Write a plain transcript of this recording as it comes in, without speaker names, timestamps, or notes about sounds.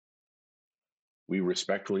We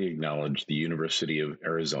respectfully acknowledge the University of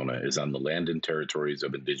Arizona is on the land and territories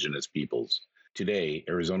of Indigenous peoples. Today,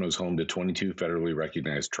 Arizona is home to 22 federally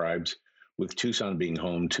recognized tribes, with Tucson being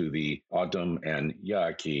home to the O'odham and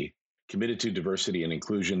Yaqui. Committed to diversity and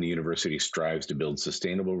inclusion, the university strives to build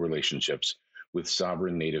sustainable relationships with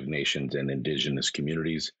sovereign Native nations and Indigenous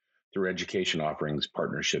communities through education offerings,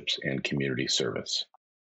 partnerships, and community service.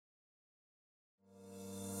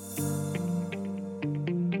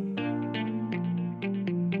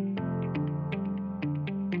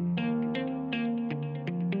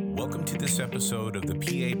 Welcome to this episode of the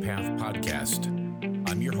PA Path Podcast.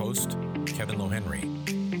 I'm your host, Kevin Lohenry,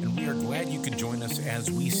 and we are glad you could join us as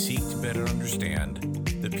we seek to better understand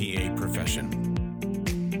the PA profession.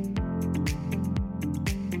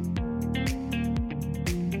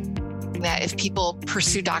 That if people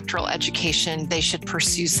pursue doctoral education, they should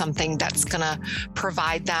pursue something that's going to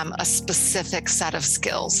provide them a specific set of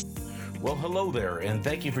skills. Well, hello there, and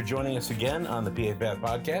thank you for joining us again on the PA Path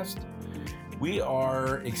Podcast. We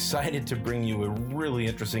are excited to bring you a really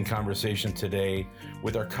interesting conversation today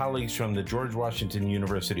with our colleagues from the George Washington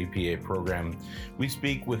University PA program. We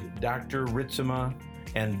speak with Dr. Ritsema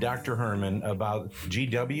and Dr. Hermann about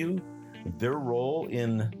GW, their role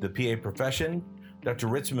in the PA profession, Dr.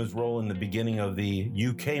 Ritsema's role in the beginning of the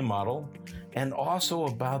UK model, and also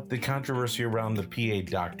about the controversy around the PA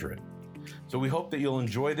doctorate. So we hope that you'll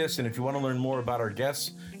enjoy this, and if you want to learn more about our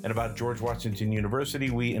guests and about George Washington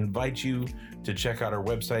University, we invite you to check out our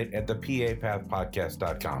website at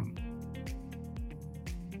thepapathpodcast.com.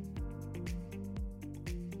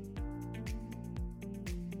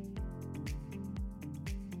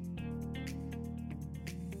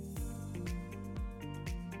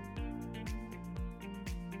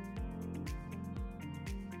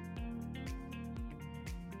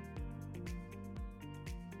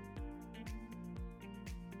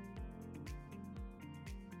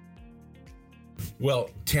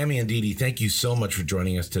 Well, Tammy and Dee Dee, thank you so much for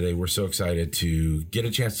joining us today. We're so excited to get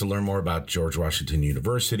a chance to learn more about George Washington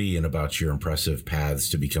University and about your impressive paths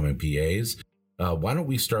to becoming PAs. Why don't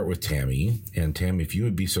we start with Tammy? And Tammy, if you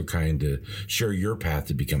would be so kind to share your path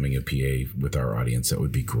to becoming a PA with our audience, that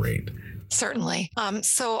would be great. Certainly.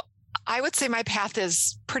 So I would say my path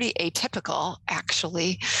is pretty atypical,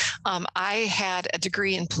 actually. I had a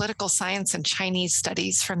degree in political science and Chinese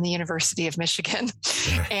studies from the University of Michigan.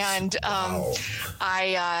 And Wow.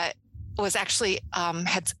 I was actually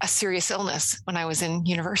had a serious illness when I was in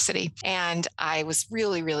university. And I was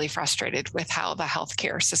really, really frustrated with how the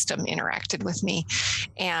healthcare system interacted with me.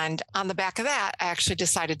 And on the back of that, I actually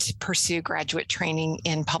decided to pursue graduate training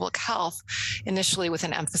in public health, initially with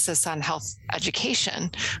an emphasis on health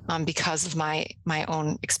education because of my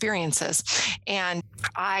own experiences. And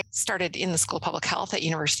I started in the School of Public Health at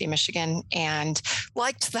University of Michigan and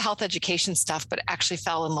liked the health education stuff, but actually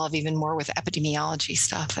fell in love even more with epidemiology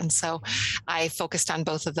stuff. And so I focused on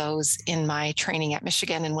both of those in my training at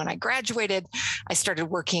Michigan. And when I graduated, I started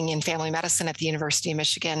working in family medicine at the University of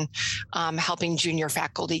Michigan, helping junior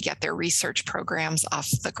faculty get their research programs off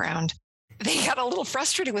the ground. They got a little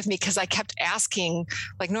frustrated with me because I kept asking,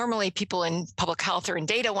 like normally people in public health or in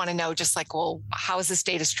data want to know just like, well, how is this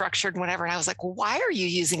data structured and whatever. And I was like, well, why are you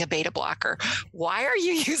using a beta blocker? Why are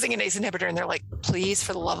you using an ACE inhibitor? And they're like, please,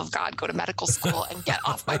 for the love of God, go to medical school and get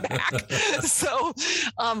off my back. So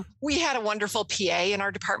we had a wonderful PA in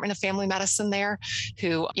our Department of Family Medicine there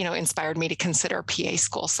who, inspired me to consider PA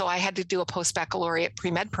school. So I had to do a post-baccalaureate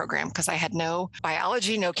pre-med program because I had no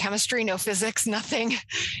biology, no chemistry, no physics, nothing.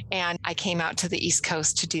 And I came out to the East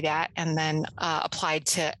Coast to do that and then applied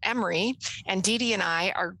to Emory. And Dee Dee and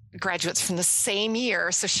I are graduates from the same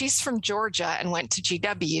year. So she's from Georgia and went to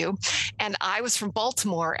GW. And I was from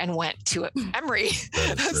Baltimore and went to Emory.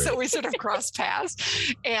 So we sort of crossed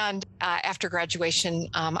paths. And after graduation,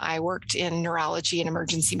 I worked in neurology and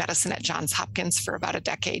emergency medicine at Johns Hopkins for about a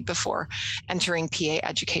decade before entering PA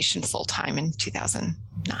education full-time in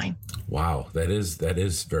 2009. Wow, that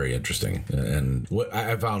is very interesting. And what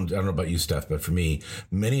I found, I don't know about you, Steph, but for me,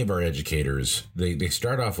 many of our educators, they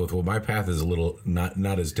start off with, well, my path is a little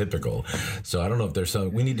not as typical. So I don't know if there's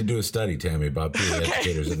we need to do a study, Tammy, about PA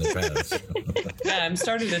educators in the past. Yeah, I'm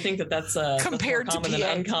starting to think that's compared more common to PA.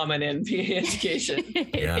 than uncommon in PA education.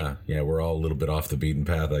 Yeah, we're all a little bit off the beaten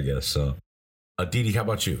path, I guess. So, Dee Dee, how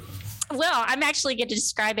about you? Well, I'm actually going to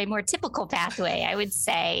describe a more typical pathway, I would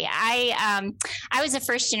say. I was a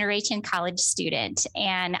first generation college student,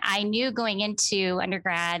 and I knew going into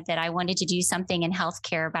undergrad that I wanted to do something in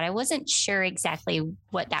healthcare, but I wasn't sure exactly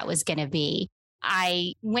what that was going to be.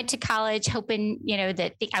 I went to college hoping,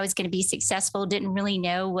 that I was going to be successful. Didn't really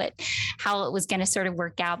know how it was going to sort of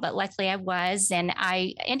work out, but luckily I was. And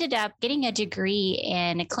I ended up getting a degree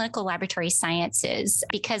in clinical laboratory sciences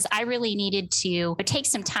because I really needed to take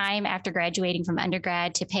some time after graduating from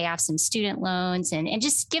undergrad to pay off some student loans and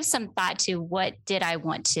just give some thought to what did I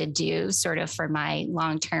want to do sort of for my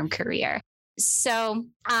long-term career. So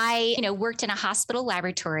I, worked in a hospital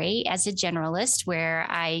laboratory as a generalist where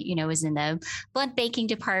I, was in the blood banking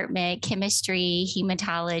department, chemistry,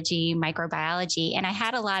 hematology, microbiology, and I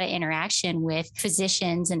had a lot of interaction with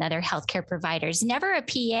physicians and other healthcare providers, never a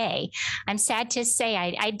PA. I'm sad to say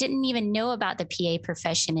I didn't even know about the PA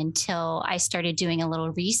profession until I started doing a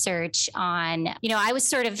little research on, I was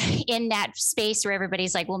sort of in that space where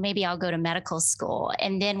everybody's like, well, maybe I'll go to medical school.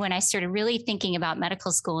 And then when I started really thinking about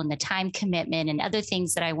medical school and the time commitment and other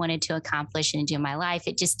things that I wanted to accomplish and do in my life,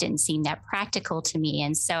 it just didn't seem that practical to me.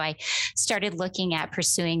 And so I started looking at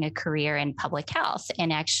pursuing a career in public health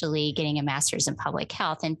and actually getting a master's in public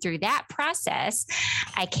health. And through that process,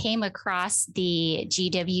 I came across the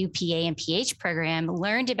GW PA and PH program,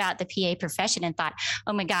 learned about the PA profession and thought,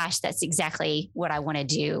 oh my gosh, that's exactly what I want to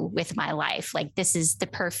do with my life. Like this is the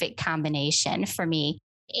perfect combination for me.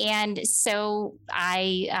 And so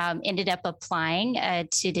I ended up applying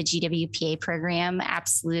to the GWPA program.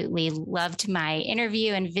 Absolutely loved my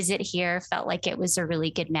interview and visit here. Felt like it was a really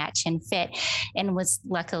good match and fit, and was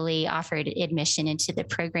luckily offered admission into the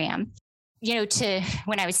program.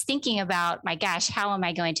 When I was thinking about, my gosh, how am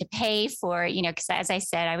I going to pay for, because as I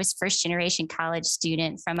said, I was first generation college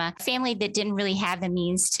student from a family that didn't really have the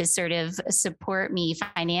means to sort of support me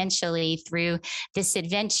financially through this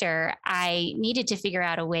adventure. I needed to figure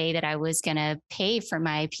out a way that I was going to pay for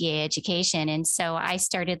my PA education. And so I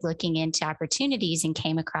started looking into opportunities and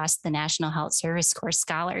came across the National Health Service Corps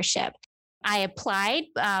Scholarship. I applied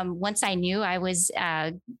once I knew I was,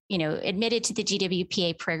 admitted to the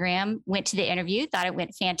GWPA program, went to the interview, thought it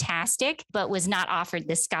went fantastic, but was not offered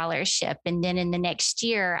the scholarship. And then in the next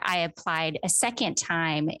year, I applied a second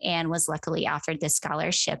time and was luckily offered the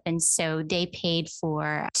scholarship. And so they paid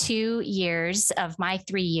for 2 years of my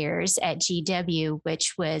 3 years at GW,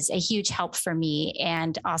 which was a huge help for me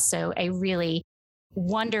and also a really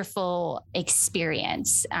wonderful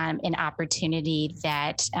experience, an opportunity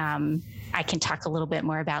that I can talk a little bit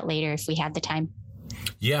more about later if we have the time.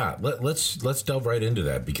 Yeah, let's delve right into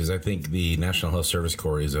that, because I think the National Health Service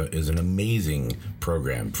Corps is an amazing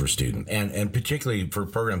program for students, and particularly for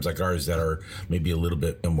programs like ours that are maybe a little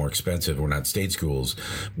bit more expensive. We're not state schools.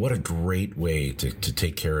 What a great way to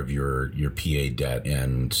take care of your PA debt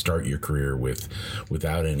and start your career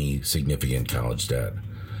without any significant college debt.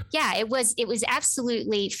 Yeah, it was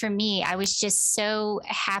absolutely, for me, I was just so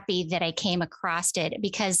happy that I came across it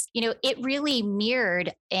because, it really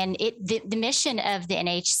mirrored, and the mission of the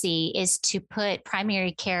NHC is to put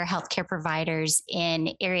primary care healthcare providers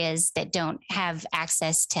in areas that don't have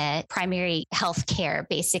access to primary health care,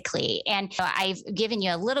 basically. And I've given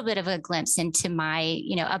you a little bit of a glimpse into my,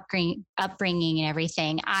 upbringing and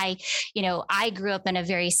everything. I grew up in a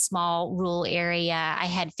very small rural area. I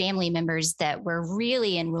had family members that were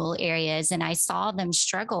really in rural areas, and I saw them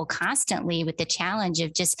struggle constantly with the challenge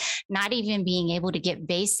of just not even being able to get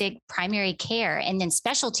basic primary care, and then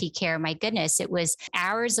specialty care. My goodness, it was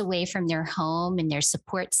hours away from their home and their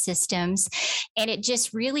support systems. And it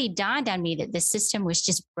just really dawned on me that the system was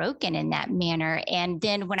just broken in that manner. And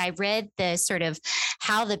then when I read the sort of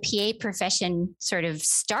how the PA profession sort of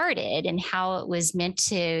started and how it was meant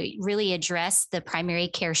to really address the primary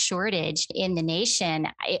care shortage in the nation,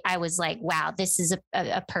 I was like, wow, this is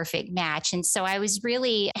a perfect match. And so I was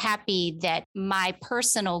really happy that my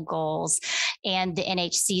personal goals and the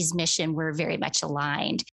NHC's mission were very much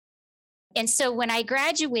aligned. And so when I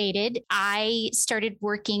graduated, I started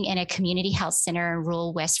working in a community health center in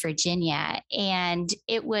rural West Virginia. And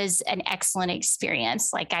it was an excellent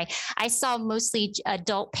experience. Like I saw mostly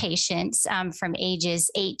adult patients from ages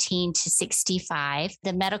 18 to 65.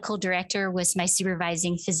 The medical director was my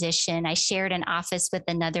supervising physician. I shared an office with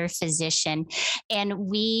another physician, and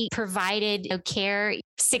we provided care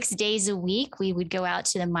 6 days a week. We would go out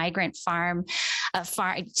to the migrant farms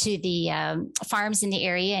in the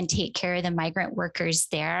area and take care of the migrant workers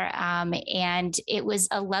there. And it was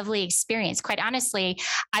a lovely experience. Quite honestly,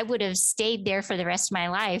 I would have stayed there for the rest of my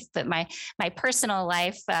life, but my personal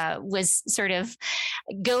life was sort of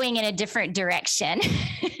going in a different direction.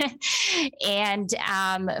 And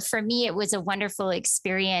for me, it was a wonderful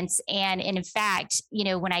experience. And in fact,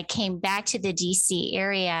 when I came back to the DC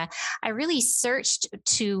area, I really searched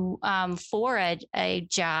for a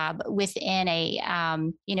job within a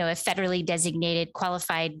federally designated,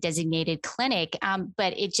 qualified designated clinic.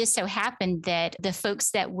 But it just so happened that the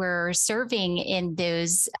folks that were serving in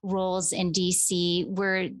those roles in DC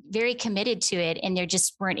were very committed to it, and there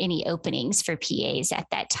just weren't any openings for PAs at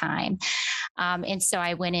that time. And so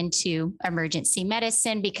I went into emergency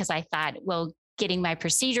medicine because I thought, well, getting my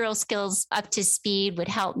procedural skills up to speed would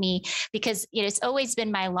help me, because it's always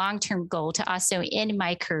been my long-term goal to also end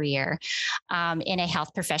my career in a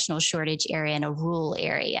health professional shortage area, in a rural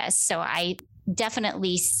area. So I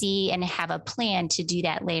definitely see and have a plan to do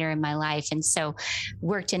that later in my life. And so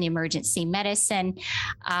worked in emergency medicine,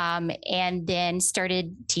 and then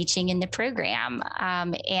started teaching in the program.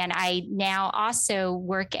 And I now also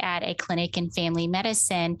work at a clinic in family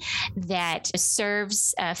medicine that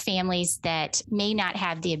serves families that may not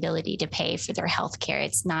have the ability to pay for their health care.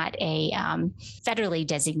 It's not a federally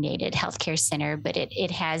designated healthcare center, but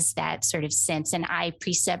it has that sort of sense. And I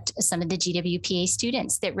precept some of the GWPA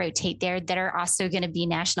students that rotate there that are also going to be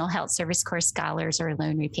National Health Service Corps scholars or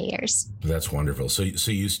loan repayers. That's wonderful. So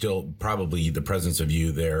you still, probably the presence of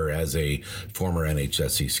you there as a former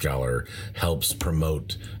NHSC scholar helps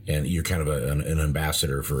promote, and you're kind of an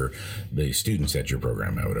ambassador for the students at your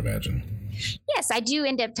program, I would imagine. Yes, I do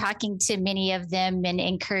end up talking to many of them and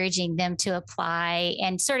encouraging them to apply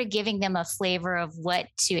and sort of giving them a flavor of what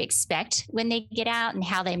to expect when they get out and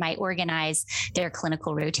how they might organize their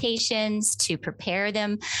clinical rotations to prepare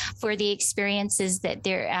them for the experiences that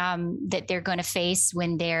they're going to face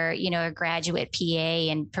when they're, a graduate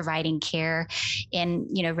PA and providing care in,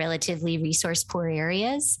 relatively resource poor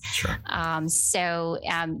areas. Sure.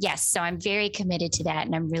 Yes, so I'm very committed to that,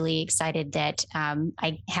 and I'm really excited that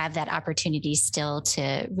I have that opportunity still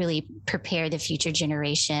to really prepare the future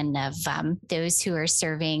generation of those who are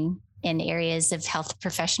serving in areas of health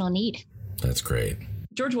professional need. That's great.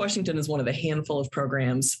 George Washington is one of the handful of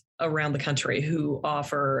programs around the country who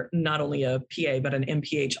offer not only a PA, but an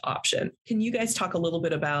MPH option. Can you guys talk a little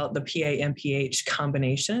bit about the PA-MPH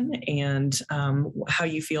combination and how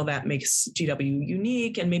you feel that makes GW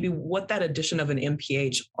unique, and maybe what that addition of an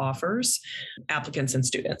MPH offers applicants and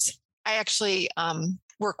students? I actually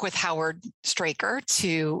work with Howard Straker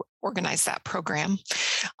to organize that program.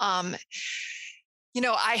 I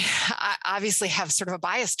obviously have sort of a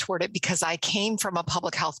bias toward it because I came from a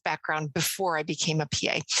public health background before I became a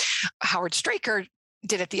PA. Howard Straker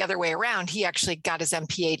did it the other way around. He actually got his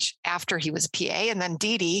MPH after he was a PA, and then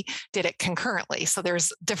Dee Dee did it concurrently. So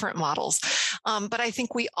there's different models. But I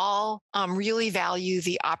think we all really value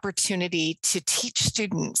the opportunity to teach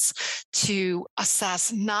students to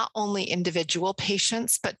assess not only individual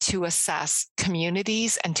patients, but to assess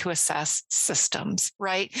communities and to assess systems,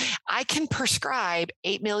 right? I can prescribe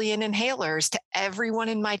 8 million inhalers to everyone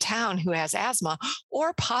in my town who has asthma,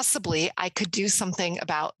 or possibly I could do something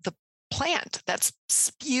about the plant that's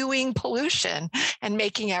spewing pollution and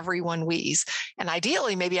making everyone wheeze. And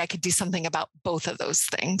ideally, maybe I could do something about both of those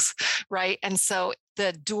things, right? And so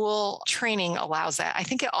the dual training allows that. I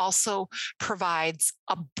think it also provides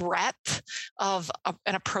a breadth of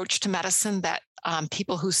an approach to medicine that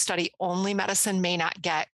people who study only medicine may not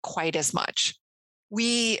get quite as much.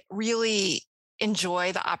 We really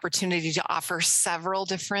enjoy the opportunity to offer several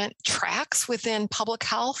different tracks within public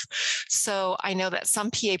health. So I know that some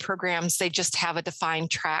PA programs, they just have a defined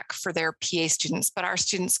track for their PA students, but our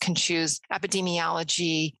students can choose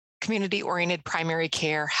epidemiology, community-oriented primary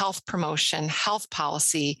care, health promotion, health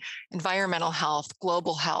policy, environmental health,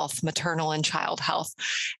 global health, maternal and child health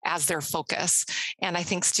as their focus. And I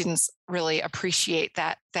think students really appreciate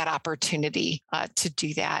that opportunity to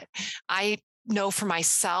do that. I know for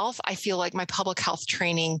myself, I feel like my public health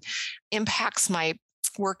training impacts my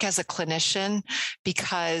work as a clinician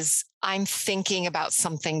because I'm thinking about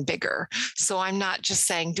something bigger. So I'm not just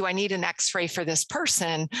saying, do I need an X-ray for this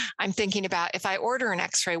person? I'm thinking about, if I order an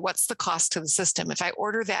X-ray, what's the cost to the system? If I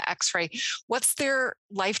order that X-ray, what's their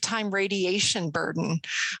lifetime radiation burden?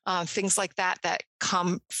 Things like that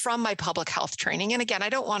come from my public health training. And again, I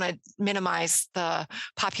don't want to minimize the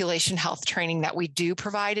population health training that we do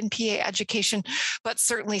provide in PA education, but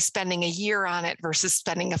certainly spending a year on it versus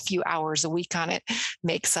spending a few hours a week on it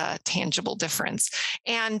makes a tangible difference.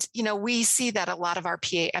 And, we see that a lot of our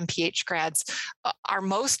PA and PH grads, our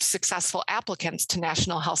most successful applicants to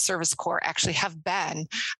National Health Service Corps actually have been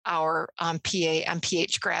our PA and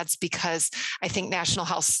PH grads, because I think National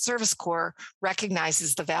Health Service Corps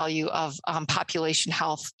recognizes the value of population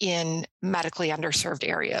health in medically underserved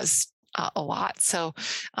areas a lot. So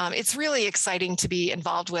it's really exciting to be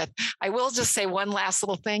involved with. I will just say one last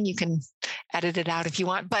little thing. You can edit it out if you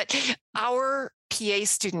want, but our PA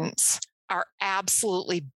students are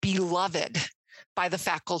absolutely beloved by the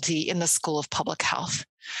faculty in the School of Public Health.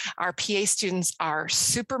 Our PA students are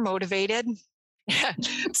super motivated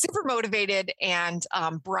and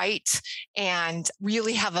bright, and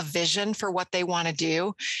really have a vision for what they want to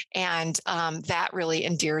do. And that really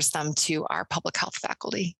endears them to our public health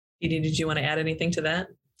faculty. Edie, did you want to add anything to that?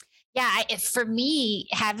 Yeah, for me,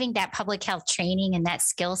 having that public health training and that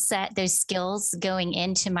skill set, those skills going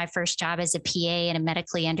into my first job as a PA in a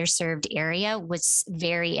medically underserved area was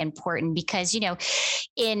very important, because,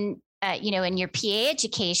 in your PA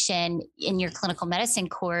education, in your clinical medicine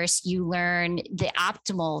course, you learn the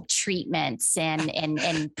optimal treatments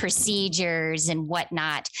and procedures and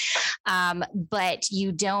whatnot. But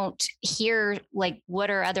you don't hear what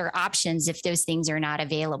are other options if those things are not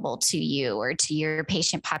available to you or to your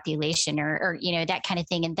patient population or that kind of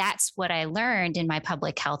thing. And that's what I learned in my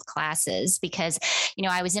public health classes, because,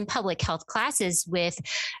 I was in public health classes with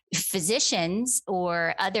physicians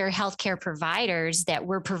or other healthcare providers that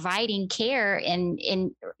were providing care in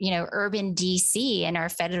urban DC and our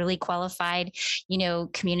federally qualified,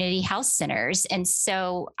 community health centers. And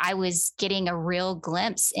so I was getting a real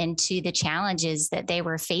glimpse into the challenges that they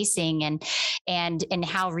were facing and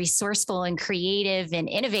how resourceful and creative and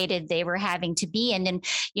innovative they were having to be. And then,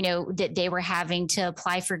 that they were having to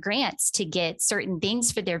apply for grants to get certain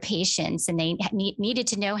things for their patients. And they needed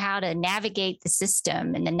to know how to navigate the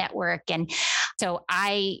system and the network. And so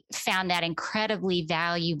I found that incredibly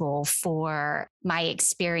valuable for my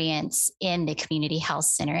experience in the community health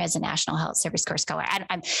center as a National Health Service Corps scholar.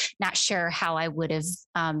 I'm not sure how I would have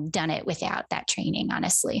done it without that training,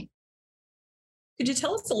 honestly. Could you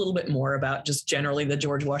tell us a little bit more about just generally the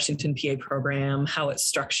George Washington PA program, how it's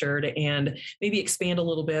structured, and maybe expand a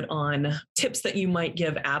little bit on tips that you might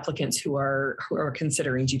give applicants who are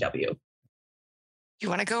considering GW? You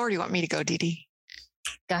want to go, or do you want me to go, Dee Dee?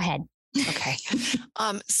 Go ahead. Okay.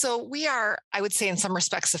 So we are, I would say in some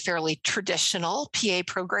respects, a fairly traditional PA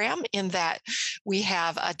program in that we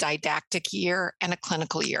have a didactic year and a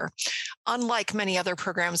clinical year. Unlike many other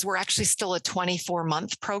programs, we're actually still a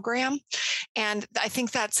 24-month program. And I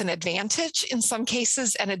think that's an advantage in some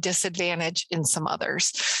cases and a disadvantage in some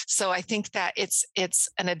others. So I think that it's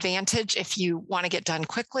an advantage if you want to get done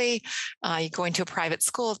quickly. You go into a private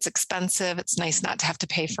school, it's expensive. It's nice not to have to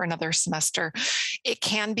pay for another semester. It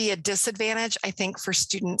can be a disadvantage, I think, for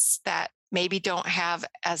students that maybe don't have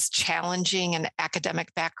as challenging an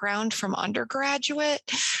academic background from undergraduate.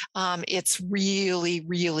 It's really,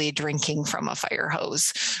 really drinking from a fire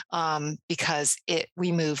hose because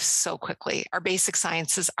we move so quickly. Our basic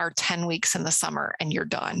sciences are 10 weeks in the summer and you're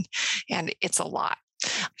done. And it's a lot.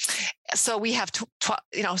 So we have,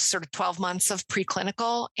 sort of 12 months of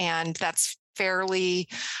preclinical, and that's fairly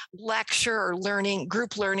lecture or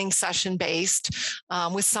group learning session based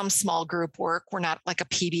with some small group work. We're not like a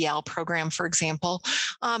PBL program, for example,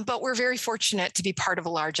 but we're very fortunate to be part of a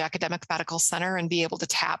large academic medical center and be able to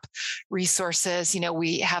tap resources.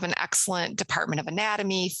 We have an excellent department of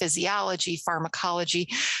anatomy, physiology, pharmacology,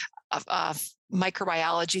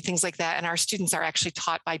 microbiology, things like that. And our students are actually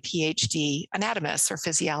taught by PhD anatomists or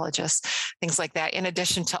physiologists, things like that, in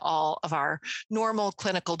addition to all of our normal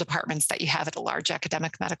clinical departments that you have at a large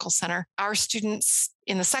academic medical center. Our students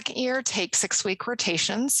in the second year take 6-week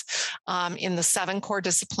rotations in the 7 core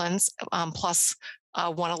disciplines, plus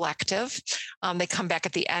one elective. They come back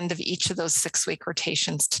at the end of each of those 6-week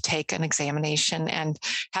rotations to take an examination and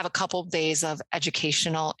have a couple of days of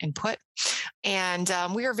educational input. And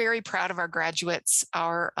we are very proud of our graduates.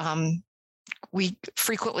 We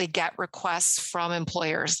frequently get requests from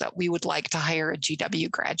employers that we would like to hire a GW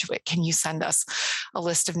graduate. Can you send us a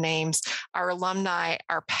list of names? Our alumni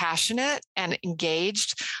are passionate and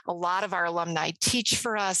engaged. A lot of our alumni teach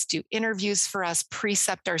for us, do interviews for us,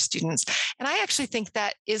 precept our students. And I actually think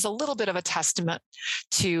that is a little bit of a testament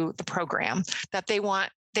to the program, that they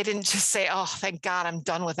didn't just say, oh, thank God I'm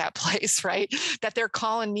done with that place, right? That they're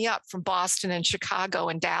calling me up from Boston and Chicago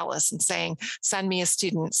and Dallas and saying, send me a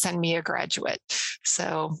student, send me a graduate.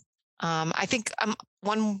 So I think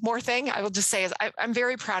one more thing I will just say is I'm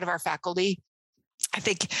very proud of our faculty. I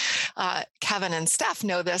think Kevin and Steph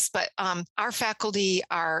know this, but our faculty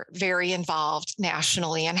are very involved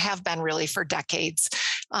nationally and have been really for decades.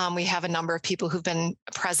 We have a number of people who've been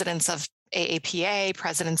presidents of AAPA,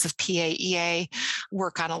 presidents of PAEA,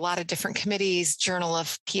 work on a lot of different committees, Journal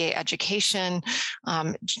of PA Education,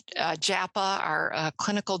 JAPA, our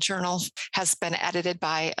clinical journal, has been edited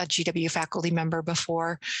by a GW faculty member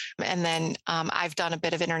before. And then I've done a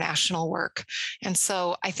bit of international work. And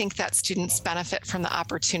so I think that students benefit from the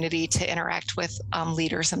opportunity to interact with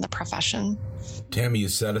leaders in the profession. Tammy, you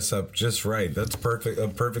set us up just right. That's perfect, a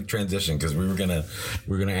perfect transition, because we're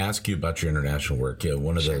gonna ask you about your international work. Yeah,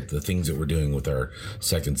 one of the things that we're doing with our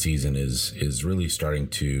second season is really starting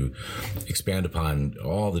to expand upon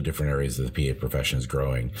all the different areas that the PA profession is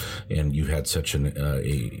growing, and you've had such an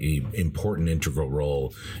important integral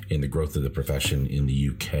role in the growth of the profession in the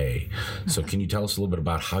UK. So can you tell us a little bit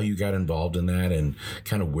about how you got involved in that and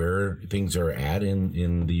kind of where things are at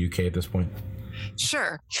in the UK at this point?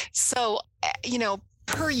 Sure. So,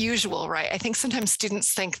 per usual, right? I think sometimes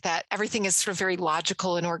students think that everything is sort of very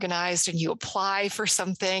logical and organized, and you apply for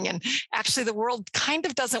something. And actually, the world kind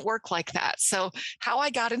of doesn't work like that. So how I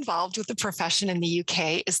got involved with the profession in the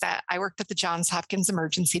UK is that I worked at the Johns Hopkins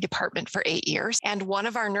Emergency Department for 8 years. And one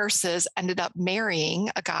of our nurses ended up marrying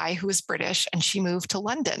a guy who was British, and she moved to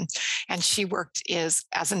London. And she worked as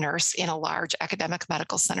a nurse in a large academic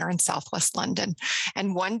medical center in Southwest London.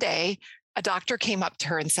 And one day, a doctor came up to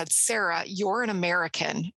her and said, "Sarah, you're an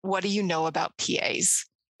American. What do you know about PAs?"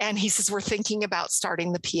 And he says, "We're thinking about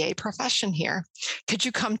starting the PA profession here. Could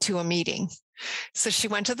you come to a meeting?" So she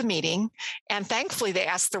went to the meeting, and thankfully they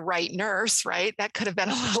asked the right nurse, right? That could have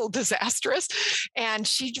been a little disastrous. And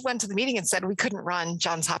she went to the meeting and said, "We couldn't run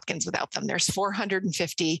Johns Hopkins without them. There's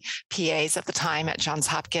 450 PAs at the time at Johns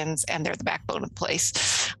Hopkins, and they're the backbone of the place."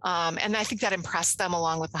 And I think that impressed them,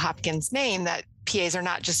 along with the Hopkins name, that PAs are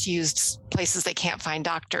not just used places they can't find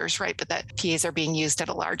doctors, right? But that PAs are being used at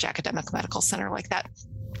a large academic medical center like that.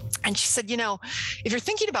 And she said, "If you're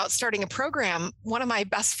thinking about starting a program, one of my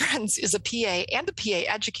best friends is a PA and a PA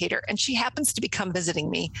educator, and she happens to be visiting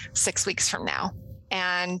me 6 weeks from now.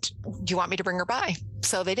 And do you want me to bring her by?"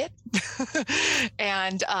 So they did.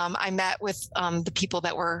 And I met with the people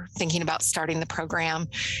that were thinking about starting the program.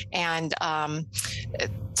 And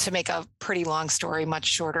to make a pretty long story much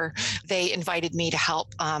shorter, they invited me to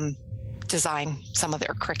help design some of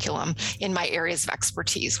their curriculum in my areas of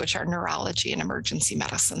expertise, which are neurology and emergency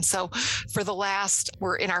medicine. So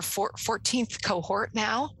we're in our 14th cohort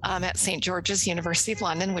now at St. George's, University of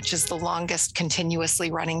London, which is the longest continuously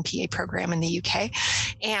running PA program in the UK.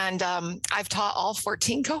 And I've taught all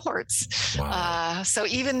 14 cohorts. Wow. So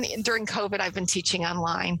even during COVID, I've been teaching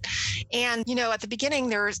online. And, at the beginning,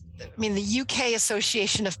 the UK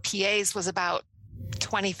Association of PAs was about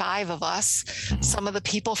 25 of us, some of the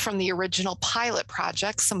people from the original pilot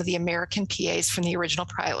projects, some of the American PAs from the original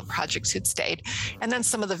pilot projects who'd stayed, and then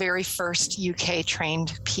some of the very first UK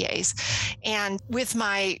trained PAs. And with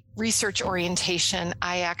my research orientation,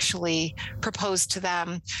 I actually proposed to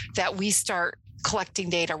them that we start collecting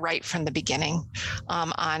data right from the beginning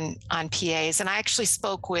on PAs. And I actually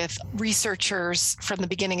spoke with researchers from the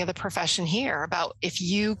beginning of the profession here about, if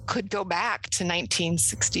you could go back to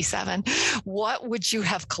 1967, what would you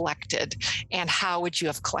have collected and how would you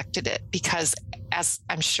have collected it? Because, as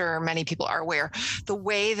I'm sure many people are aware,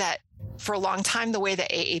 for a long time, the way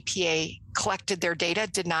that AAPA collected their data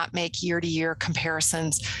did not make year-to-year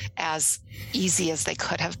comparisons as easy as they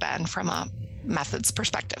could have been from a methods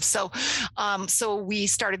perspective. So we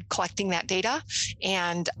started collecting that data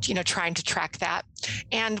and, trying to track that.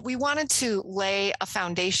 And we wanted to lay a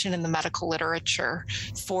foundation in the medical literature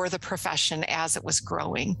for the profession as it was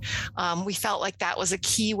growing. We felt like that was a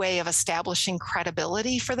key way of establishing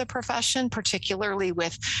credibility for the profession, particularly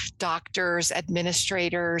with doctors,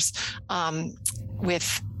 administrators,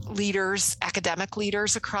 with leaders, academic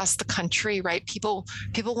leaders across the country, right? People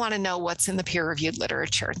want to know what's in the peer-reviewed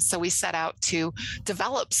literature. And so we set out to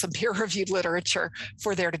develop some peer-reviewed literature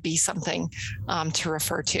for there to be something to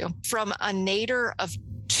refer to. From a nadir of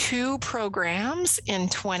 2 programs in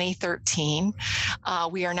 2013,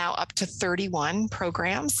 we are now up to 31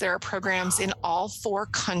 programs. There are programs in all 4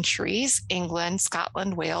 countries, England,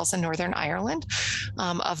 Scotland, Wales, and Northern Ireland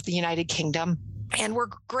of the United Kingdom. And we're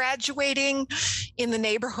graduating in the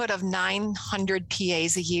neighborhood of 900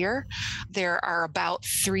 PAs a year. There are about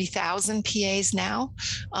 3,000 PAs now.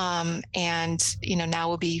 And, now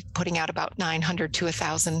we'll be putting out about 900 to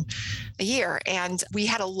 1,000 a year. And we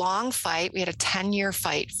had a long fight. We had a 10-year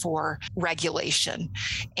fight for regulation.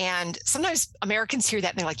 And sometimes Americans hear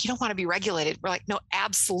that and they're like, "You don't want to be regulated." We're like, "No,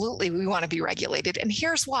 absolutely, we want to be regulated." And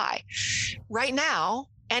here's why. Right now,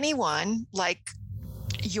 anyone like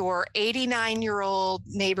your 89-year-old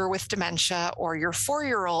neighbor with dementia or your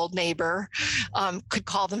 4-year-old neighbor could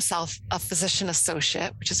call themselves a physician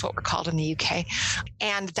associate, which is what we're called in the UK.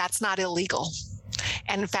 And that's not illegal.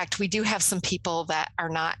 And in fact, we do have some people that are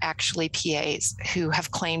not actually PAs who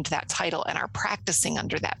have claimed that title and are practicing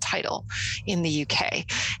under that title in the UK.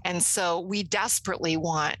 And so we desperately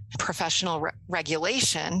want professional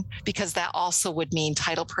regulation, because that also would mean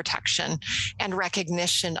title protection and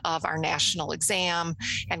recognition of our national exam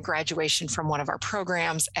and graduation from one of our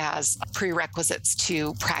programs as prerequisites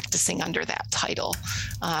to practicing under that title.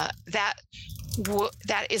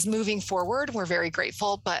 That is moving forward. We're very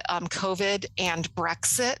grateful, but COVID and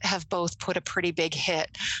Brexit have both put a pretty big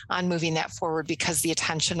hit on moving that forward, because the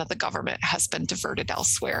attention of the government has been diverted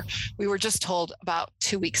elsewhere. We were just told about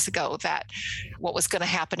 2 weeks ago that what was going to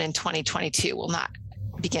happen in 2022 will not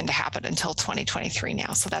begin to happen until 2023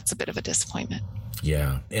 now. So that's a bit of a disappointment.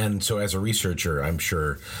 Yeah. And so as a researcher, I'm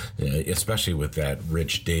sure, especially with that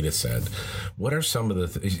rich data set, what are some of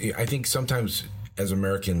the I think sometimes as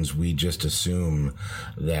Americans, we just assume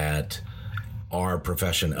that our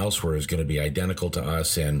profession elsewhere is going to be identical to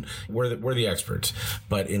us and we're the experts.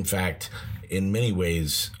 But in fact, in many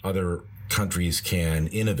ways, other countries can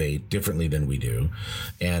innovate differently than we do.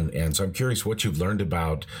 And so I'm curious what you've learned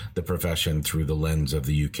about the profession through the lens of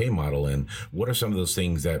the UK model, and what are some of those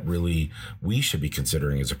things that really we should be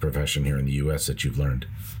considering as a profession here in the US that you've learned?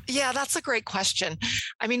 Yeah, that's a great question.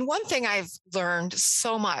 I mean, one thing I've learned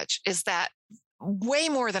so much is that way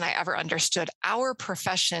more than I ever understood, our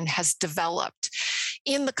profession has developed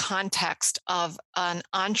in the context of an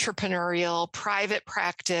entrepreneurial private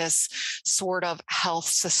practice sort of health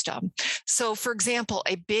system. So, for example,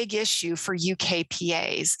 a big issue for UK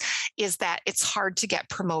PAs is that it's hard to get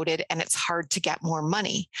promoted and it's hard to get more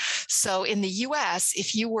money. So in the US,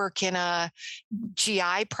 if you work in a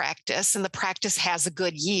GI practice and the practice has a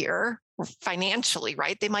good year financially,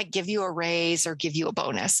 right, they might give you a raise or give you a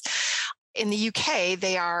bonus. In the UK,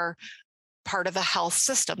 they are part of the health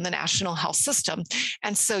system, the national health system.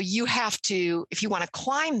 And so you have to, if you want to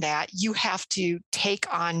climb that, you have to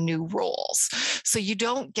take on new roles. So you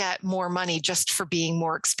don't get more money just for being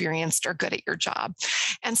more experienced or good at your job.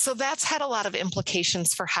 And so that's had a lot of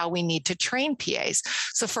implications for how we need to train PAs.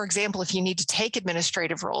 So for example, if you need to take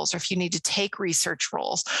administrative roles or if you need to take research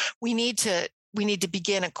roles, we need to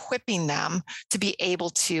begin equipping them to be able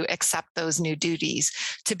to accept those new duties,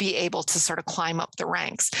 to be able to sort of climb up the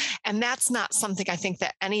ranks. And that's not something I think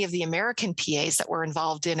that any of the American PAs that were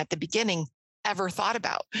involved in at the beginning ever thought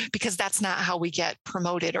about, because that's not how we get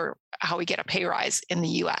promoted or how we get a pay rise in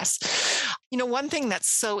the US. You know, one thing that's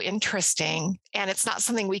so interesting, and it's not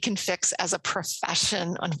something we can fix as a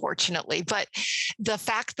profession, unfortunately, but the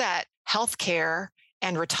fact that healthcare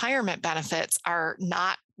and retirement benefits are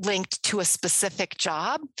not linked to a specific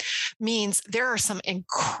job means there are some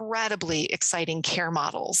incredibly exciting care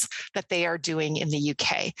models that they are doing in the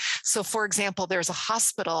UK. So for example, there's a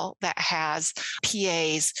hospital that has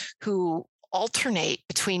PAs who alternate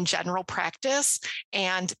between general practice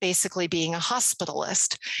and basically being a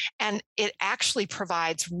hospitalist. And it actually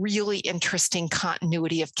provides really interesting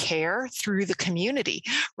continuity of care through the community,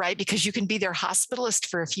 right? Because you can be their hospitalist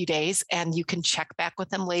for a few days and you can check back with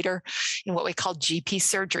them later in what we call GP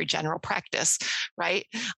surgery, general practice, right?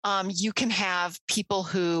 You can have people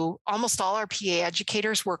who, almost all our PA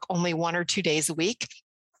educators work only 1 or 2 days a week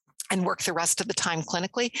and work the rest of the time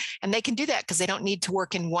clinically. And they can do that because they don't need to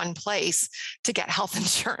work in one place to get health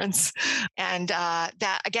insurance. And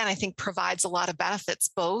that, again, I think provides a lot of benefits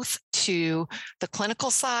both to the clinical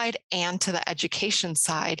side and to the education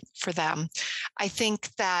side for them. I think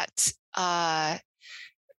that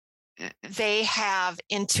they have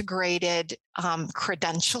integrated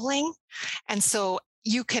credentialing. And so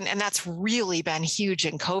you can, and that's really been huge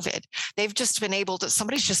in COVID. They've just been able to,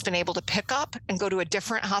 somebody's just been able to pick up and go to a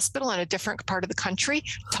different hospital in a different part of the country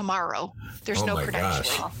tomorrow. There's no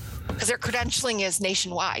credentialing because their credentialing is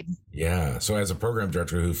nationwide. Yeah. So as a program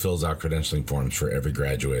director who fills out credentialing forms for every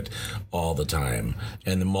graduate all the time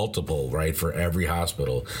and the multiple, right, for every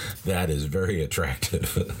hospital, that is very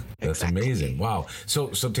attractive. That's exactly. Amazing. Wow. So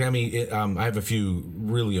Tammy, I have a few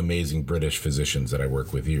really amazing British physicians that I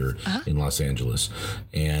work with here in Los Angeles,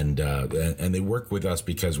 and they work with us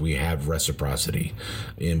because we have reciprocity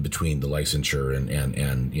in between the licensure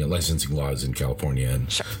and you know, licensing laws in California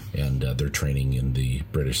and their training in the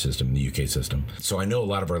British system, the UK system. So I know a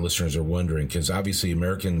lot of our listeners are wondering, because obviously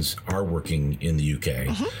Americans are working in the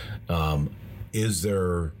UK. Is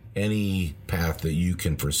there any path that you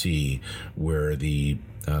can foresee where the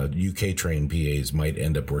UK trained PAs might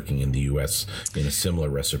end up working in the US in a similar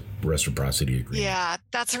reciprocity agreement? Yeah,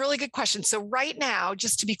 that's a really good question. So right now,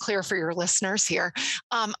 just to be clear for your listeners here,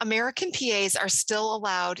 American PAs are still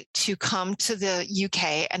allowed to come to the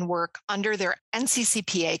UK and work under their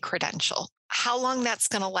NCCPA credential. How long that's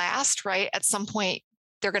going to last, right? At some point,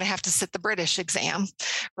 they're going to have to sit the British exam,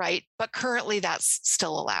 right? But currently that's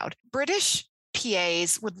still allowed. British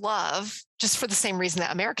PAs would love, just for the same reason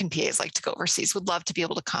that American PAs like to go overseas, would love to be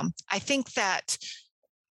able to come. I think that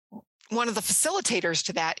one of the facilitators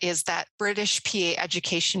to that is that British PA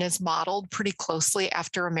education is modeled pretty closely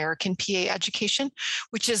after American PA education,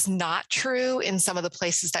 which is not true in some of the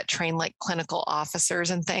places that train like clinical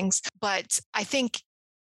officers and things. But I think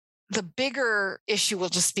the bigger issue will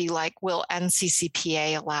just be like, will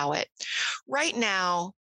NCCPA allow it? Right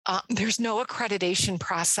now, there's no accreditation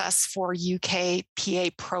process for UK PA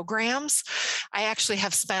programs. I actually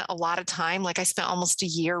have spent a lot of time, like I spent almost a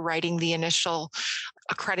year writing the initial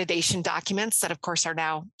accreditation documents that of course are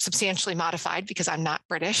now substantially modified because I'm not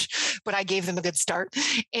British, but I gave them a good start.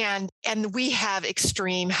 And we have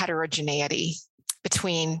extreme heterogeneity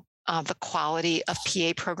between the quality of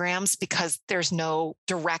PA programs because there's no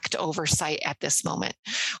direct oversight at this moment.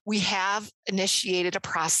 We have initiated a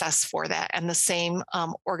process for that, and the same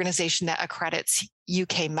organization that accredits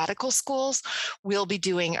UK medical schools will be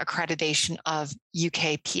doing accreditation of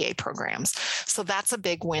UK PA programs. So that's a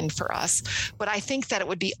big win for us. But I think that it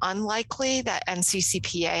would be unlikely that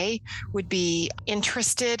NCCPA would be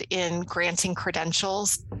interested in granting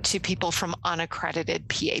credentials to people from unaccredited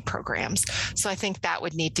PA programs. So I think that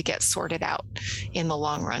would need to get sorted out in the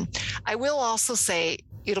long run. I will also say,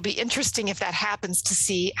 it'll be interesting if that happens to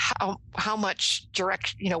see how much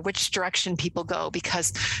which direction people go,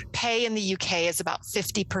 because pay in the UK is about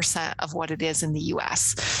 50% of what it is in the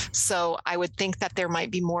US. So I would think that there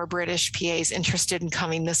might be more British PAs interested in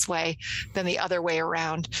coming this way than the other way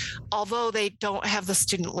around, although they don't have the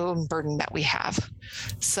student loan burden that we have.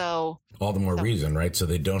 So all the more reason, right? So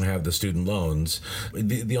they don't have the student loans.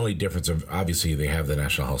 The only difference of obviously they have the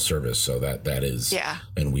National Health Service, so that is,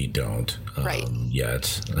 and we don't yet.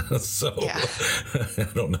 So I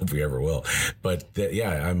don't know if we ever will, but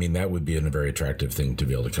I mean that would be a very attractive thing to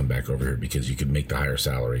be able to come back over here because you could make the higher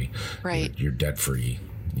salary, right? You're debt free.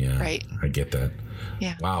 Yeah, right. I get that.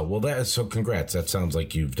 Yeah. Wow. Well, that is so. Congrats. That sounds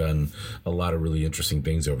like you've done a lot of really interesting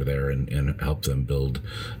things over there and helped them build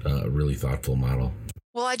a really thoughtful model.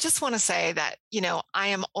 Well, I just want to say that, I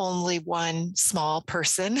am only one small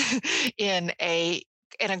person in a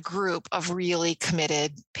group of really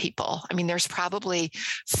committed people. I mean, there's probably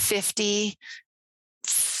 40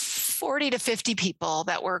 to 50 people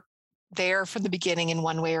that were there from the beginning in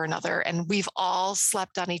one way or another. And we've all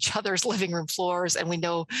slept on each other's living room floors, and we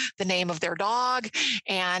know the name of their dog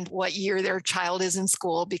and what year their child is in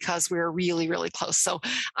school because we're really, really close. So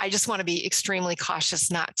I just want to be extremely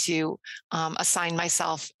cautious not to assign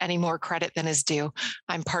myself any more credit than is due.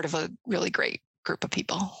 I'm part of a really great group of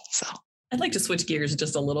people. So I'd like to switch gears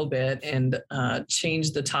just a little bit and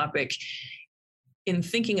change the topic in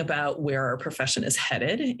thinking about where our profession is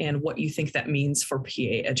headed and what you think that means for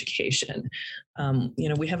PA education.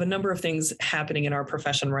 We have a number of things happening in our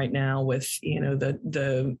profession right now with,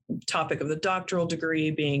 the topic of the doctoral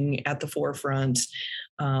degree being at the forefront.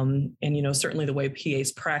 And, certainly the way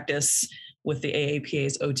PAs practice with the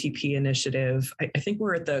AAPA's OTP initiative. I think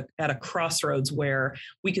we're at a crossroads where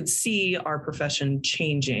we could see our profession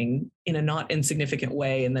changing in a not insignificant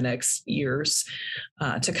way in the next years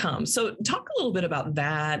to come. So talk a little bit about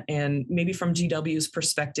that, and maybe from GW's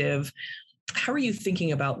perspective, how are you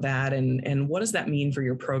thinking about that, and what does that mean for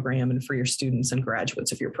your program and for your students and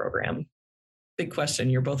graduates of your program? Big question.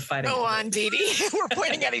 You're both fighting. Go on, Dee Dee. We're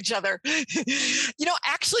pointing at each other.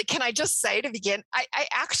 Actually, can I just say to begin, I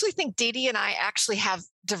actually think Dee Dee and I actually have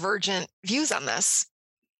divergent views on this,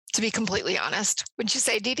 to be completely honest. Wouldn't you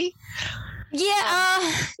say, Dee Dee?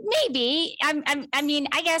 Yeah, maybe.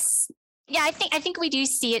 I guess. Yeah, I think we do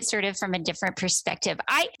see it sort of from a different perspective.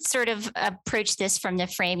 I sort of approach this from the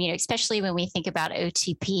frame, especially when we think about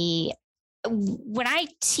OTP. When I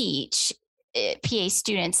teach PA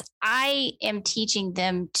students, I am teaching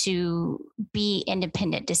them to be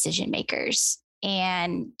independent decision makers,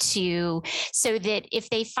 and so that if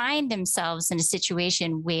they find themselves in a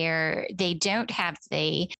situation where they don't have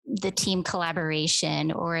the team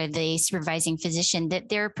collaboration or the supervising physician, that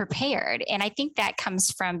they're prepared. And I think that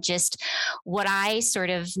comes from just what I sort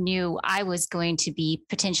of knew I was going to be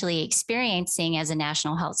potentially experiencing as a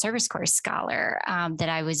National Health Service Corps scholar, that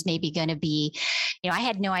I was maybe going to be, I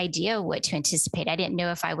had no idea what to anticipate. I didn't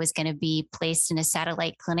know if I was going to be placed in a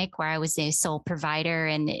satellite clinic where I was a sole provider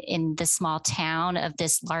and in the small town down of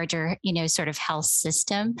this larger, sort of health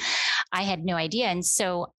system. I had no idea. And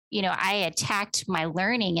so, I attacked my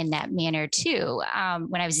learning in that manner too,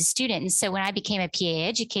 when I was a student. And so when I became a PA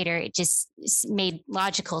educator, it just made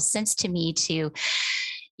logical sense to me to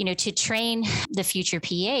train the future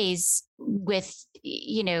PAs with,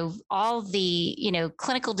 all the,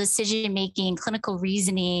 clinical decision making, clinical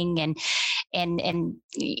reasoning, and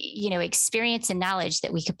experience and knowledge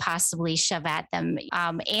that we could possibly shove at them.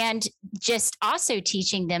 And just also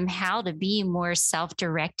teaching them how to be more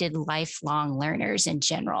self-directed lifelong learners in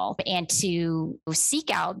general, and to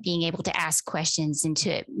seek out being able to ask questions and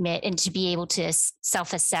to admit and to be able to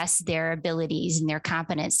self-assess their abilities and their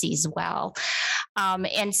competencies well.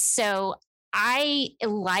 And so I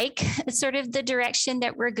like sort of the direction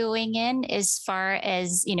that we're going in as far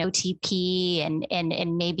as, TP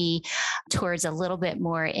and maybe towards a little bit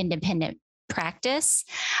more independent practice.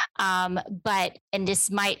 But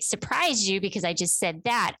this might surprise you because I just said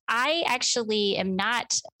that, I actually am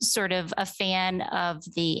not sort of a fan of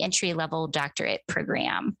the entry-level doctorate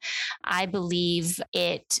program. I believe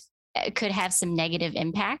it could have some negative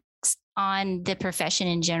impacts on the profession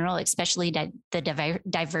in general, especially the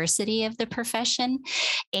diversity of the profession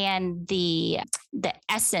and the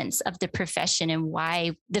essence of the profession and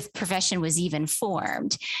why the profession was even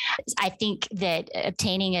formed. I think that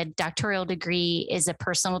obtaining a doctoral degree is a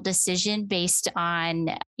personal decision based on,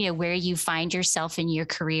 where you find yourself in your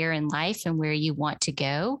career and life and where you want to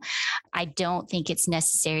go. I don't think it's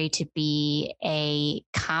necessary to be a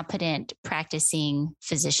competent practicing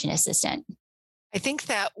physician assistant. I think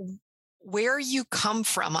that where you come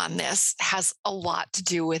from on this has a lot to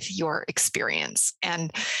do with your experience.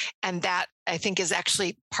 And that, I think, is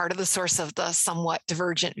actually part of the source of the somewhat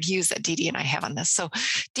divergent views that Dee Dee and I have on this. So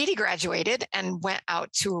Dee Dee graduated and went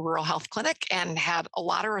out to a rural health clinic and had a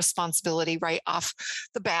lot of responsibility right off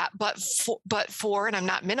the bat, but for, and I'm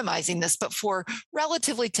not minimizing this, but for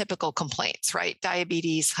relatively typical complaints, right?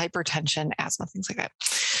 Diabetes, hypertension, asthma, things like that.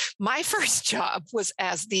 My first job was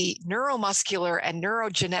as the neuromuscular and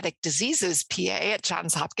neurogenetic diseases PA at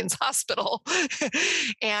Johns Hopkins Hospital.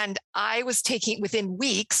 And I was within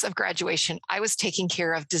weeks of graduation, I was taking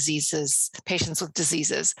care of patients with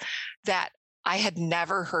diseases that I had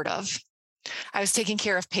never heard of. I was taking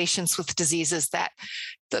care of patients with diseases that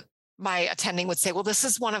my attending would say, well, this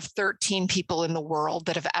is one of 13 people in the world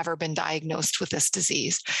that have ever been diagnosed with this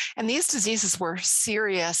disease. And these diseases were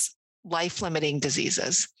serious, life-limiting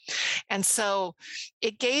diseases. And so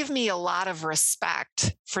it gave me a lot of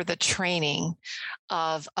respect for the training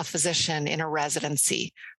of a physician in a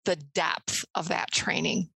residency, the depth of that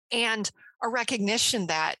training, and a recognition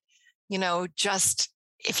that, you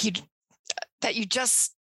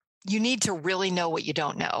need to really know what you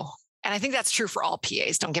don't know. And I think that's true for all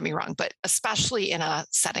PAs, don't get me wrong, but especially in a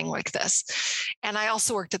setting like this. And I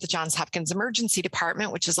also worked at the Johns Hopkins Emergency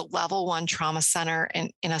Department, which is a level 1 trauma center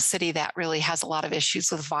in a city that really has a lot of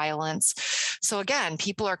issues with violence. So again,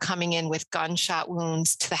 people are coming in with gunshot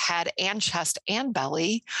wounds to the head and chest and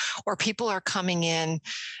belly, or people are coming in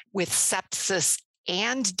with sepsis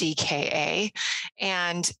and DKA.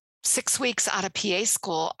 And 6 weeks out of PA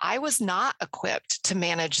school, I was not equipped to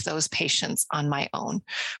manage those patients on my own.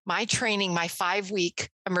 My training, my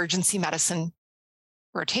 5-week emergency medicine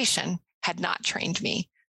rotation had not trained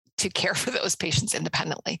me to care for those patients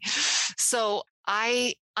independently. So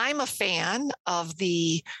I'm a fan of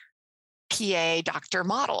the PA doctor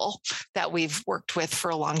model that we've worked with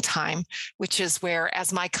for a long time, which is where,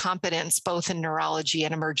 as my competence both in neurology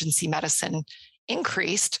and emergency medicine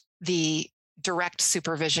increased, the direct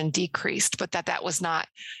supervision decreased, but that was not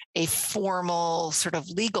a formal sort of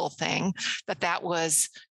legal thing, that was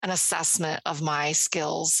an assessment of my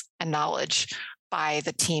skills and knowledge by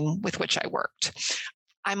the team with which I worked.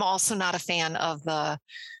 I'm also not a fan of the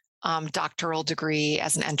doctoral degree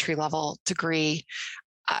as an entry-level degree.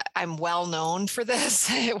 I'm well known for this,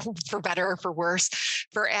 for better or for worse,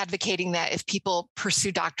 for advocating that if people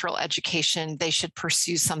pursue doctoral education, they should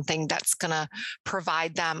pursue something that's going to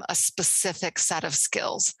provide them a specific set of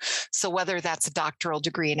skills. So whether that's a doctoral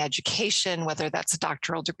degree in education, whether that's a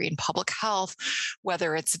doctoral degree in public health,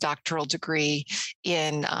 whether it's a doctoral degree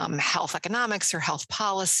in health economics or health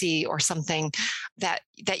policy, or something that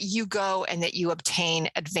you go and that you obtain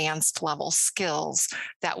advanced level skills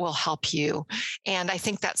that will help you. And I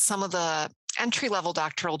think that some of the entry-level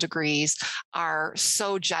doctoral degrees are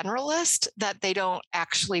so generalist that they don't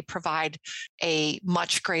actually provide a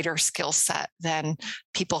much greater skill set than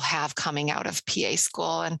people have coming out of PA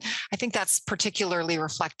school. And I think that's particularly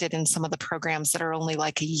reflected in some of the programs that are only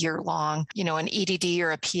like a year long. An EDD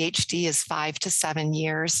or a PhD is 5 to 7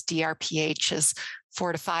 years. DRPH is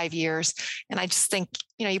 4 to 5 years. And I just think,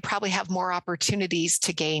 you probably have more opportunities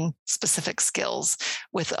to gain specific skills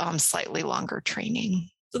with slightly longer training.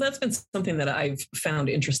 So that's been something that I've found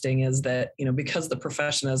interesting, is that, because the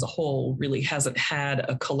profession as a whole really hasn't had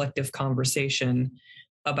a collective conversation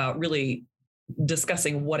about really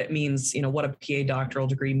discussing what it means, what a PA doctoral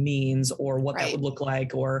degree means, or what that would look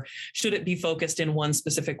like, or should it be focused in one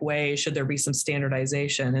specific way? Should there be some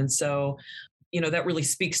standardization? And so, that really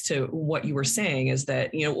speaks to what you were saying, is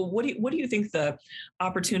that, what do you think the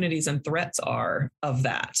opportunities and threats are of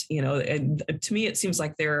that? And to me, it seems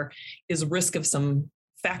like there is risk of some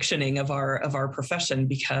factioning of our profession,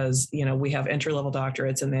 because, we have entry-level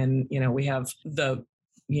doctorates, and then, we have the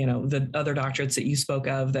other doctorates that you spoke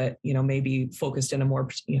of that, may be focused in a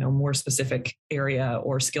more specific area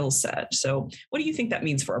or skill set. So what do you think that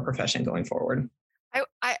means for our profession going forward?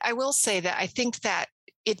 I will say that I think that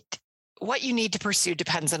what you need to pursue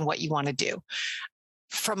depends on what you want to do.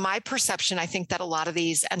 From my perception, I think that a lot of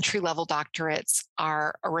these entry-level doctorates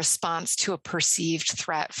are a response to a perceived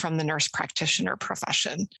threat from the nurse practitioner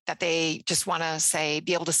profession, that they just want to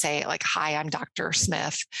be able to say like, hi, I'm Dr.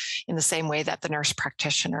 Smith, in the same way that the nurse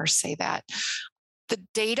practitioners say that. The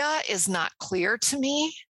data is not clear to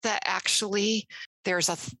me that actually there's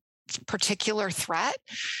a particular threat.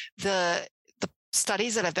 The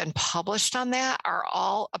studies that have been published on that are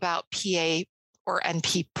all about PA or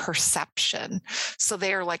NP perception. So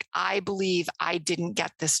they're like, I believe I didn't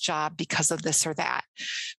get this job because of this or that.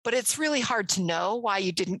 But it's really hard to know why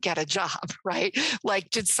you didn't get a job, right? Like,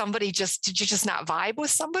 did you just not vibe with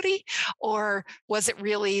somebody? Or was it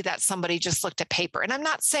really that somebody just looked at paper? And I'm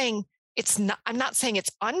not saying it's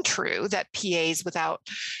untrue that PAs without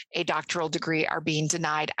a doctoral degree are being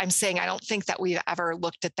denied. I'm saying I don't think that we've ever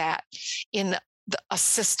looked at that in a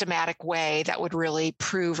systematic way that would really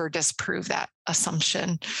prove or disprove that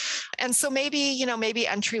assumption. And so maybe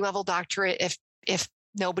entry-level doctorate, if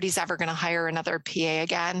nobody's ever going to hire another PA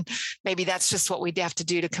again, maybe that's just what we'd have to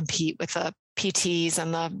do to compete with the PTs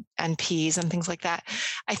and the NPs and things like that.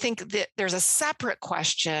 I think that there's a separate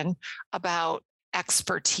question about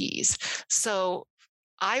expertise. So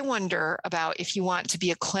I wonder about, if you want to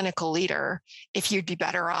be a clinical leader, if you'd be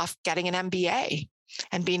better off getting an MBA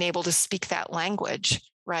and being able to speak that language,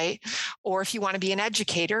 right? Or if you want to be an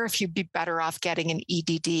educator, if you'd be better off getting an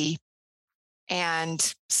EDD.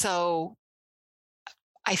 And so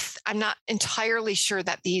I'm not entirely sure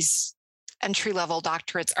that these entry-level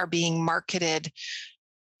doctorates are being marketed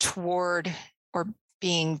toward or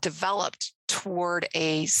being developed toward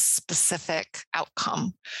a specific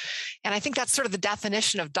outcome. And I think that's sort of the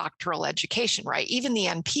definition of doctoral education, right? Even the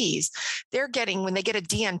NPs, when they get a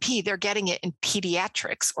DNP, they're getting it in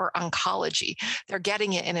pediatrics or oncology. They're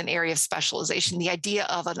getting it in an area of specialization. The idea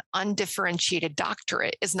of an undifferentiated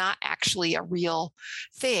doctorate is not actually a real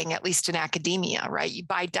thing, at least in academia, right? You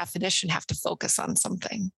by definition have to focus on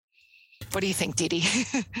something. What do you think, Dee Dee?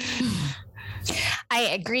 I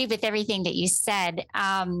agree with everything that you said.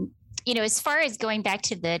 As far as going back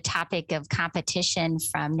to the topic of competition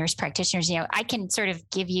from nurse practitioners, I can sort of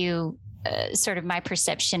give you sort of my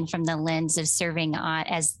perception from the lens of serving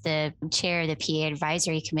as the chair of the PA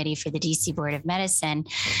Advisory Committee for the DC Board of Medicine.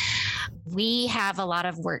 We have a lot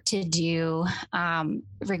of work to do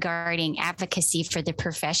regarding advocacy for the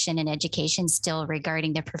profession and education, still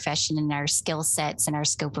regarding the profession and our skill sets and our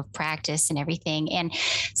scope of practice and everything. And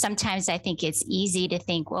sometimes I think it's easy to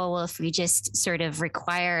think, well, if we just sort of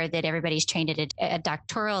require that everybody's trained at a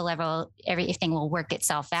doctoral level, everything will work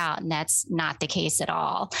itself out. And that's not the case at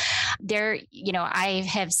all. I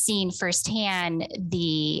have seen firsthand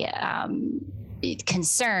the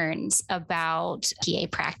concerns about PA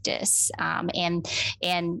practice and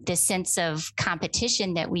the sense of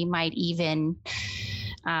competition that we might even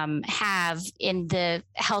have in the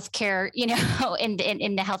healthcare, in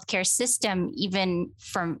the healthcare system.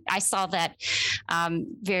 I saw that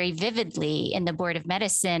very vividly in the Board of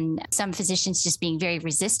Medicine, some physicians just being very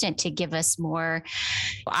resistant to give us more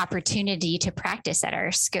opportunity to practice at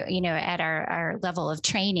our at our level of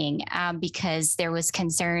training, because there was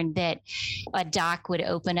concern that a doc would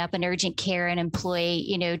open up an urgent care and employ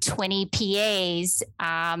 20 PAs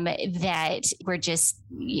that were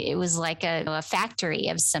it was like a factory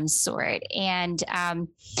of some sort. And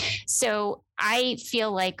so I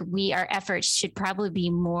feel like our efforts should probably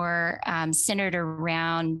be more centered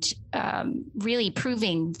around really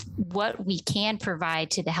proving what we can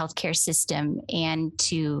provide to the healthcare system and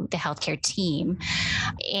to the healthcare team,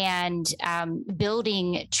 and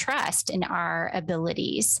building trust in our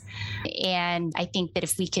abilities. And I think that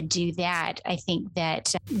if we could do that, I think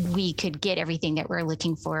that we could get everything that we're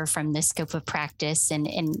looking for from the scope of practice, and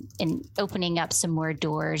opening up some more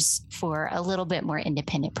doors for a little bit more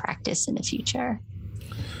independent practice in the future.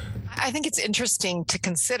 I think it's interesting to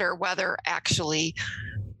consider whether actually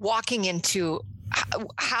walking into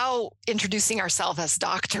how introducing ourselves as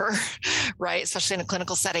doctor, right, especially in a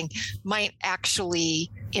clinical setting, might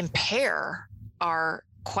actually impair our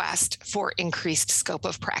quest for increased scope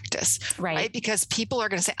of practice, right? Because people are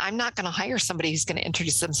going to say, I'm not going to hire somebody who's going to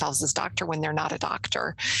introduce themselves as doctor when they're not a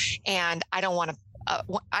doctor. And I don't want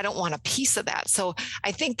a piece of that. So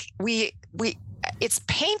I think it's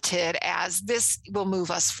painted as this will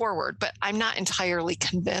move us forward, but I'm not entirely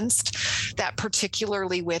convinced that,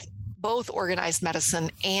 particularly with both organized medicine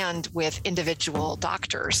and with individual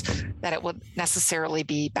doctors, that it would necessarily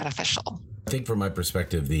be beneficial. I think from my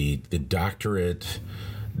perspective, the doctorate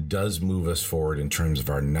does move us forward in terms of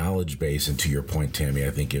our knowledge base. And to your point, Tammy, I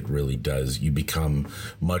think it really does. You become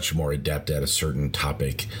much more adept at a certain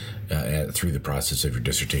topic through the process of your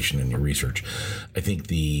dissertation and your research. I think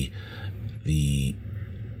the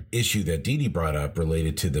issue that Dee Dee brought up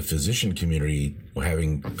related to the physician community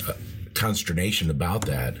having consternation about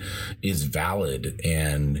that is valid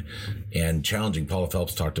and challenging. Paula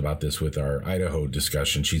Phelps talked about this with our Idaho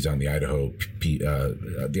discussion. She's on the Idaho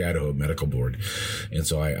Medical Board, and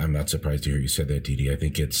so I'm not surprised to hear you said that, Dee Dee. I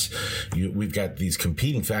think we've got these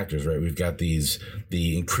competing factors, right? We've got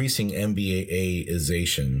the increasing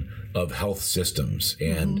MBAization of health systems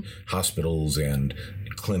and hospitals and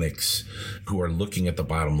clinics who are looking at the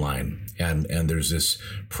bottom line. And there's this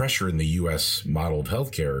pressure in the U.S. model of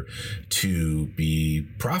healthcare to be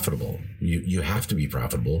profitable. You have to be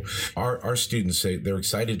profitable. Our students say they're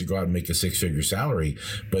excited to go out and make a 6-figure salary,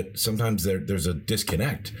 but sometimes there's a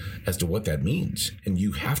disconnect as to what that means. And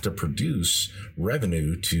you have to produce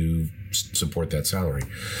revenue to support that salary.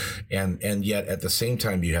 And yet at the same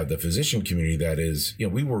time, you have the physician community that is,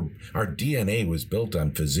 our DNA was built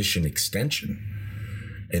on physician extension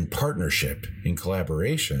and partnership and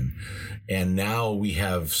collaboration. And now we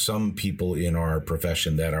have some people in our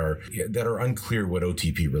profession that are unclear what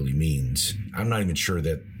OTP really means. I'm not even sure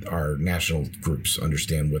that our national groups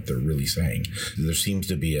understand what they're really saying. There seems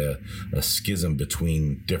to be a schism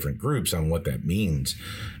between different groups on what that means.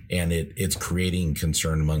 And it's creating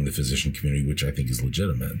concern among the physician community, which I think is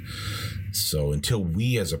legitimate. So until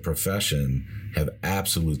we as a profession have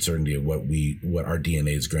absolute certainty of what our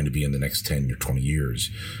DNA is going to be in the next 10 or 20 years,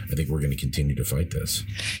 I think we're going to continue to fight this.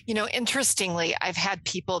 Interestingly, I've had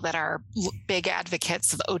people that are big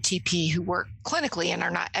advocates of OTP who work clinically and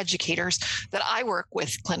are not educators that I work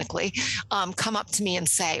with clinically, come up to me and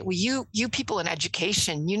say, well, you people in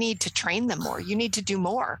education, you need to train them more. You need to do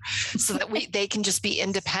more so that they can just be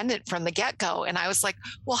independent from the get-go. And I was like,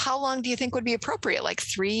 well, how long do you think would be appropriate? Like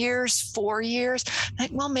 3 years, 4 years?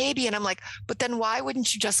 Like, well, maybe. And I'm like, but then why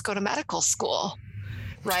wouldn't you just go to medical school?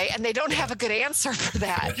 Right. And they don't have a good answer for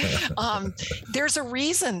that. There's a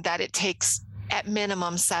reason that it takes at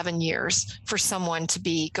minimum 7 years for someone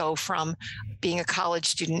to go from being a college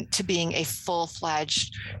student to being a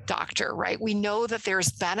full-fledged doctor, right? We know that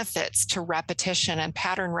there's benefits to repetition and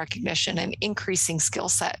pattern recognition and increasing skill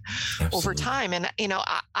set over time. And,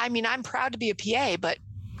 I'm proud to be a PA, but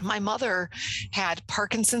my mother had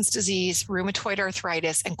Parkinson's disease, rheumatoid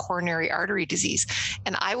arthritis, and coronary artery disease.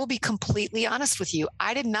 And I will be completely honest with you.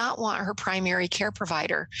 I did not want her primary care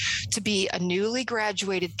provider to be a newly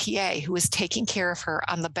graduated PA who was taking care of her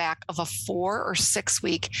on the back of a 4 or 6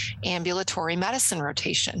 week ambulatory medicine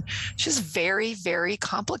rotation. She was very, very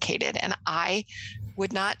complicated. And I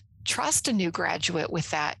would not trust a new graduate with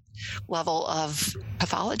that level of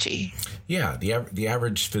pathology. Yeah, the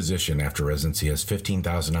average physician after residency has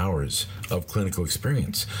 15,000 hours of clinical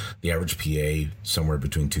experience. The average PA somewhere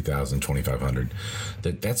between 2,000 and 2,500.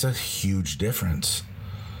 That's a huge difference.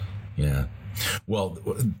 Yeah. Well,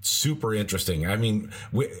 super interesting. I mean,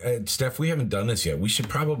 Steph, we haven't done this yet. We should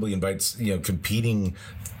probably invite competing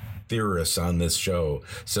theorists on this show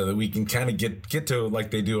so that we can kind of get to like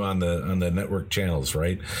they do on the network channels,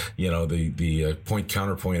 right? The point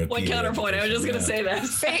counterpoint of point PA counterpoint. I was just going to say that.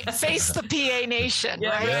 Face the PA nation,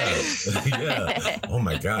 right? Yeah. Oh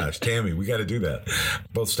my gosh, Tammy, we got to do that.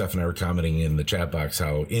 Both Steph and I were commenting in the chat box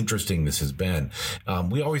how interesting this has been.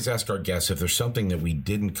 We always ask our guests if there's something that we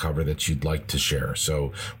didn't cover that you'd like to share.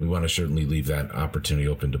 So we want to certainly leave that opportunity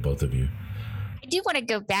open to both of you. do want to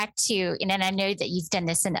go back to, and I know that you've done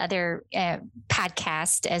this in other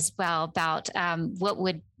podcasts as well about what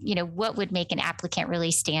would make an applicant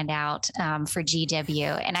really stand out for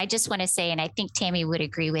GW. And I just want to say, and I think Tammy would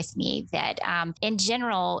agree with me, that in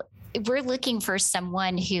general, we're looking for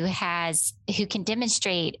someone who can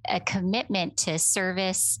demonstrate a commitment to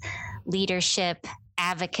service, leadership,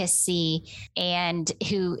 advocacy, and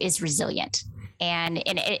who is resilient. And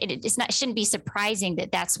shouldn't be surprising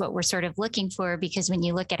that that's what we're sort of looking for, because when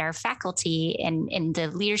you look at our faculty and the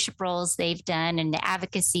leadership roles they've done and the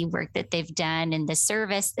advocacy work that they've done and the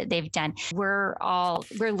service that they've done, we're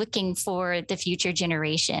looking for the future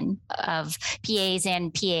generation of PAs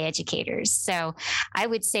and PA educators. So I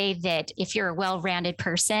would say that if you're a well-rounded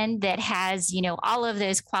person that has, all of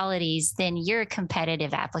those qualities, then you're a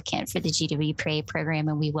competitive applicant for the GW PA program,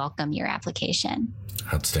 and we welcome your application.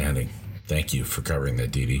 Outstanding. Thank you for covering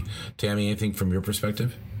that, Dee Dee. Tammy, anything from your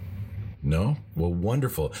perspective? No? Well,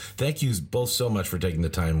 wonderful. Thank you both so much for taking the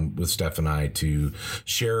time with Steph and I to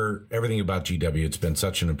share everything about GW. It's been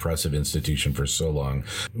such an impressive institution for so long.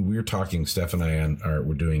 We're talking, Steph and I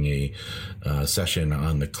we're doing a session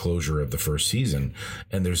on the closure of the first season.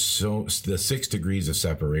 And the 6 degrees of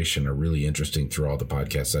separation are really interesting through all the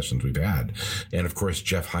podcast sessions we've had. And of course,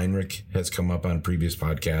 Jeff Heinrich has come up on previous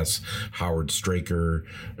podcasts, Howard Straker,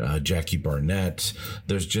 Jackie Barnett.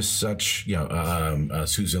 There's just such,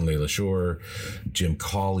 Susan Leila Shore, Jim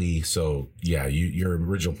Cawley. So yeah, your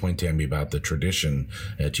original point, Tammy, about the tradition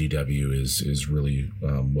at GW is really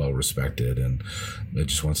well respected, and I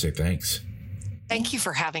just want to say thanks. Thank you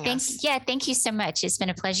for having us. Yeah, thank you so much. It's been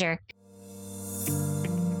a pleasure.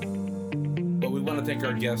 Well, we want to thank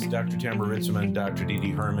our guests, Dr. Tamara Ritsema and Dr. Dee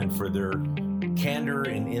Dee Hermann, for their candor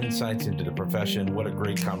and insights into the profession. What a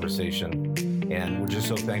great conversation, and we're just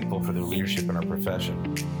so thankful for their leadership in our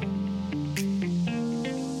profession.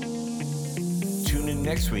 Tune in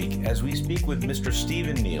next week as we speak with Mr.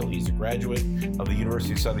 Stephen Neal. He's a graduate of the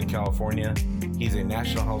University of Southern California. He's a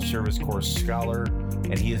National Health Service Corps scholar,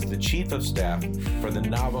 and he is the Chief of Staff for the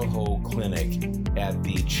Navajo Clinic at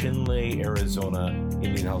the Chinle, Arizona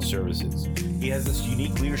Indian Health Services. He has this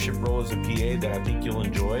unique leadership role as a PA that I think you'll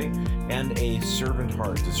enjoy, and a servant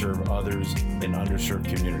heart to serve others in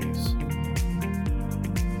underserved communities.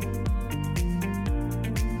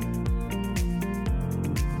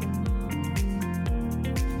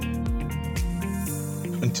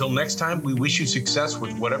 Until next time, we wish you success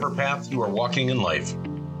with whatever path you are walking in life,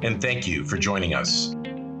 and thank you for joining us.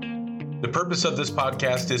 The purpose of this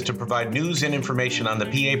podcast is to provide news and information on the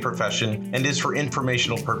PA profession and is for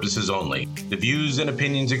informational purposes only. The views and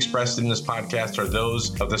opinions expressed in this podcast are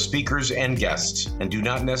those of the speakers and guests and do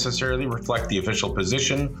not necessarily reflect the official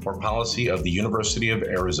position or policy of the University of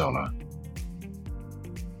Arizona.